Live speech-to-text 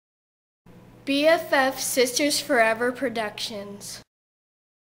BFF Sisters Forever Productions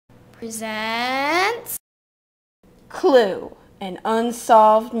presents Clue, an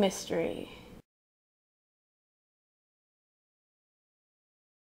unsolved mystery.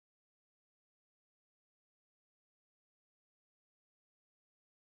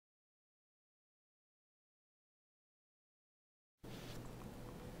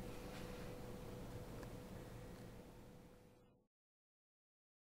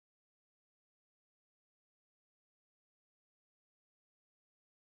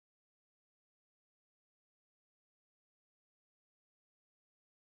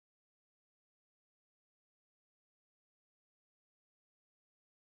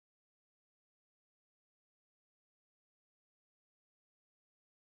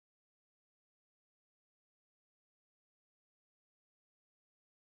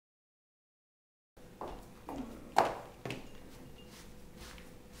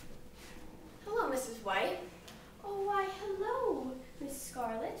 Hello, Mrs. White. Oh, why, hello, Miss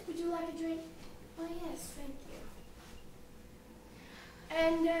Scarlett. Would you like a drink? Oh, yes, thank you.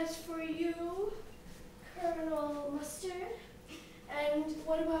 And as for you, Colonel Mustard, and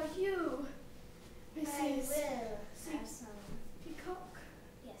what about you, Mrs. I will have some. Peacock?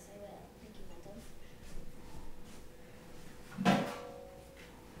 Yes, I will. Thank you, madam.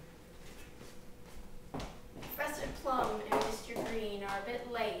 Professor Plum and Mr. Green are a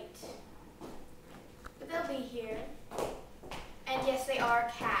bit late, but they'll be here. And yes, they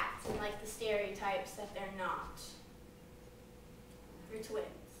are cats, and like the stereotypes that they're not. They're twins.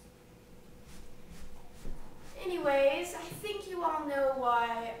 Anyways, I think you all know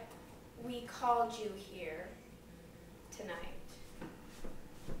why we called you here tonight.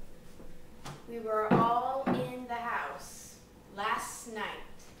 We were all in the house last night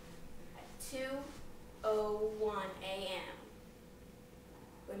at 2:01 a.m.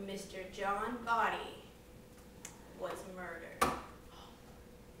 when Mr. John Body was murdered.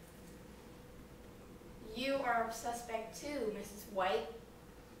 You are a suspect too, Mrs. White.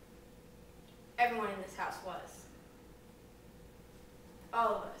 Everyone in this house was.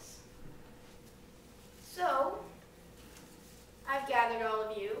 All of us. So, I've gathered all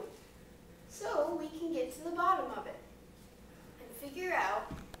of you so we can get to the bottom of it and figure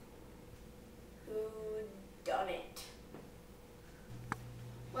out who done it.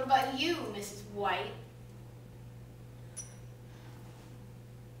 What about you, Mrs. White?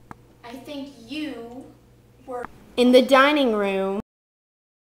 I think you were In the dining room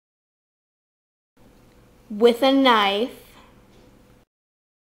with a knife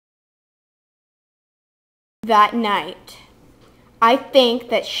that night. I think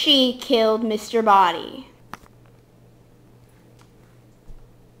that she killed Mr. Body.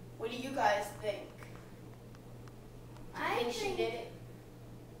 What do you guys think? I Think she did it?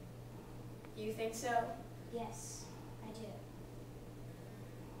 You think so? Yes, I do.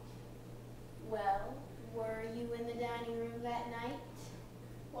 Well, were you in the dining room that night?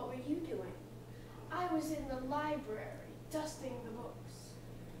 What were you doing? I was in the library, dusting the books.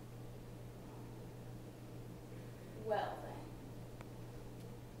 Well then,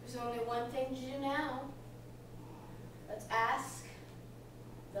 there's only one thing to do now. Let's ask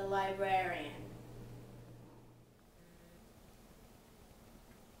the librarian.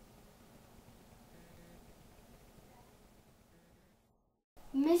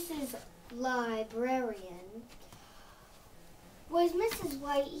 Mrs. Librarian, was Mrs.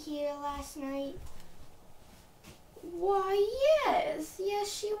 White here last night? Why, yes,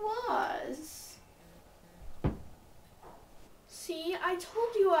 she was. See, I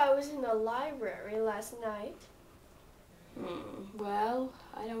told you I was in the library last night. Well,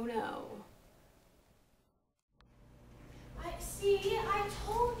 I don't know. I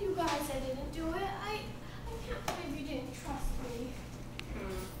told you guys I didn't do it. I can't believe you didn't trust me.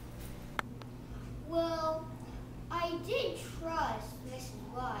 Well, I did trust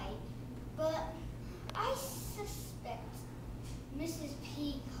Mrs. White, but I suspect Mrs.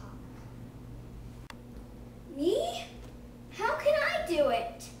 Peacock. Me? How can I do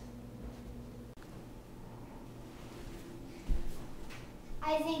it?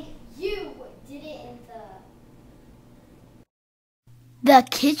 I think you did it in The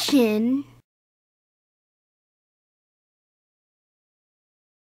kitchen.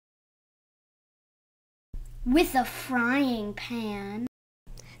 with a frying pan.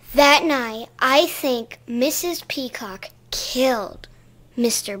 That night, I think Mrs. Peacock killed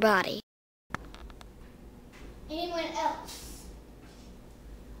Mr. Body. Anyone else?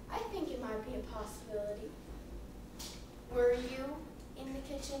 I think it might be a possibility. Were you in the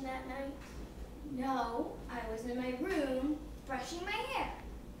kitchen that night? No, I was in my room brushing my hair.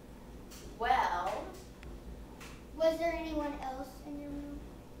 Well, anyone else in your room?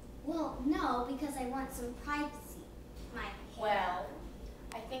 Well, no, because I want some privacy. My Well,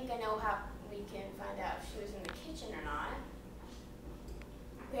 I think I know how we can find out if she was in the kitchen or not.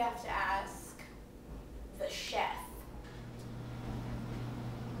 We have to ask the chef.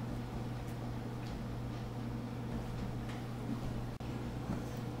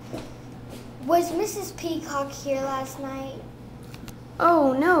 Was Mrs. Peacock here last night?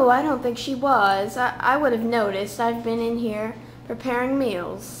 Oh, no, I don't think she was. I would have noticed. I've been in here preparing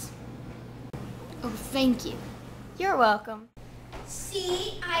meals. Oh, thank you. You're welcome.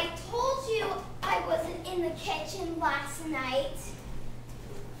 See, I told you I wasn't in the kitchen last night.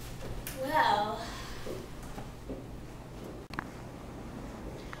 Well,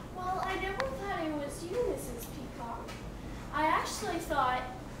 I never thought it was you, Mrs. Peacock. I actually thought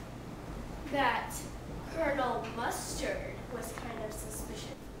that Colonel Mustard was kind of suspicious.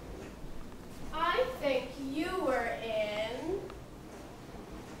 I think you were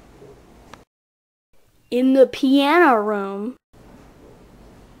In the piano room.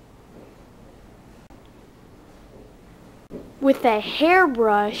 With a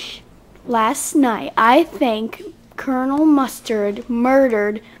hairbrush last night. I think Colonel Mustard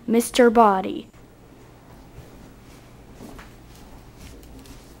murdered Mr. Body.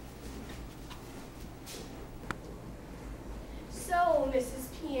 So, Mrs.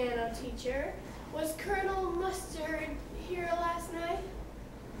 Piano Teacher, was Colonel Mustard here last night?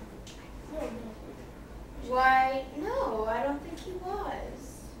 No. Why, no, I don't think he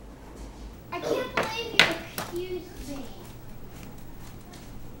was. I can't believe you accused me.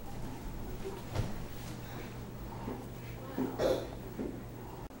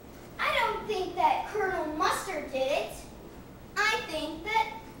 I don't think that Colonel Mustard did it. I think that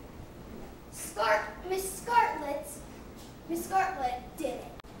Miss Scarlet did it.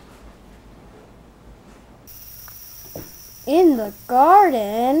 In the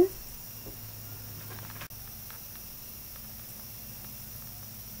garden?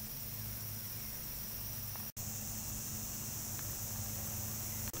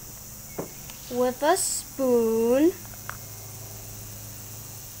 With a spoon.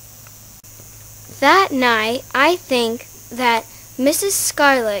 That night, I think that Mrs.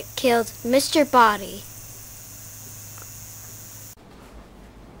 Scarlet killed Mr. Body.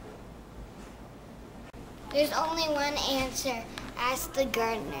 There's only one answer. Ask the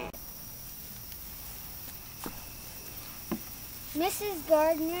gardener. Mrs.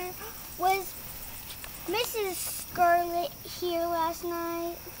 Gardner, was Mrs. Scarlet here last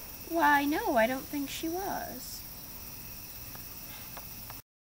night? Why, no, I don't think she was.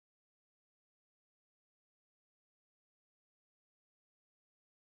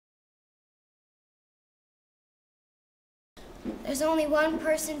 There's only one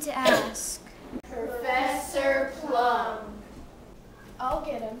person to ask. Professor Plum. I'll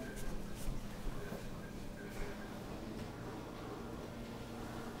get him.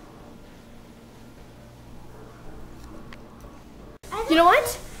 You know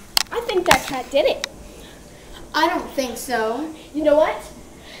what? I think that cat did it. I don't think so. You know what?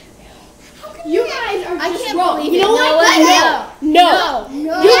 You guys are I just can't wrong. believe You it. know what? No. No. You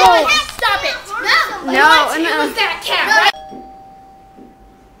won't. Stop it. No. No, It no. was that cat, right?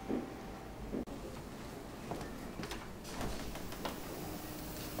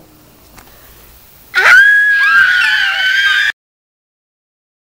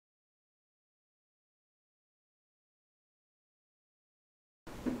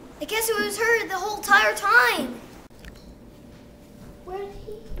 I guess it was her the whole entire time.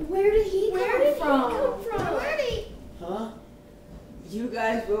 Where did he come from? Huh? You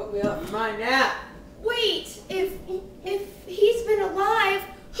guys woke me up from my nap. Wait, if he's been alive,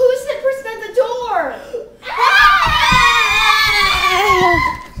 who's the person at the door?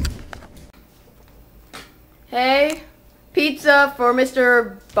 Hey, pizza for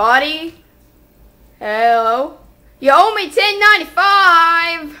Mr. Body? Hello? You owe me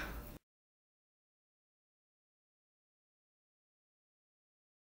 $10.95.